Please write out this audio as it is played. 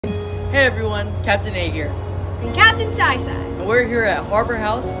Hey everyone, Captain A here. And Captain Sai-Sai. And we're here at Harbor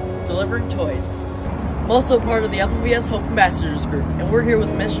House delivering toys. I'm also part of the FLVS Hope Ambassadors group, and we're here with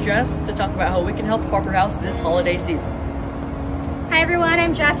Miss Jess to talk about how we can help Harbor House this holiday season. Hi everyone,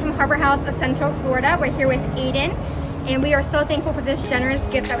 I'm Jess from Harbor House of Central Florida. We're here with Aiden, and we are so thankful for this generous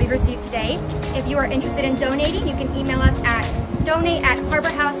gift that we've received today. If you are interested in donating, you can email us at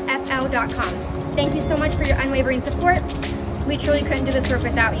donate@harborhousefl.com. Thank you so much for your unwavering support. We truly couldn't do this work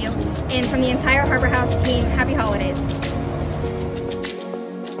without you. And from the entire Harbor House team, happy holidays.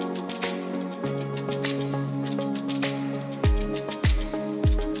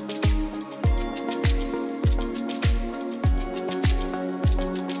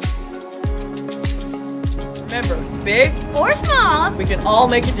 Remember, big Or small, we can all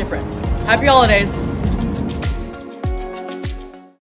make a difference. Happy holidays!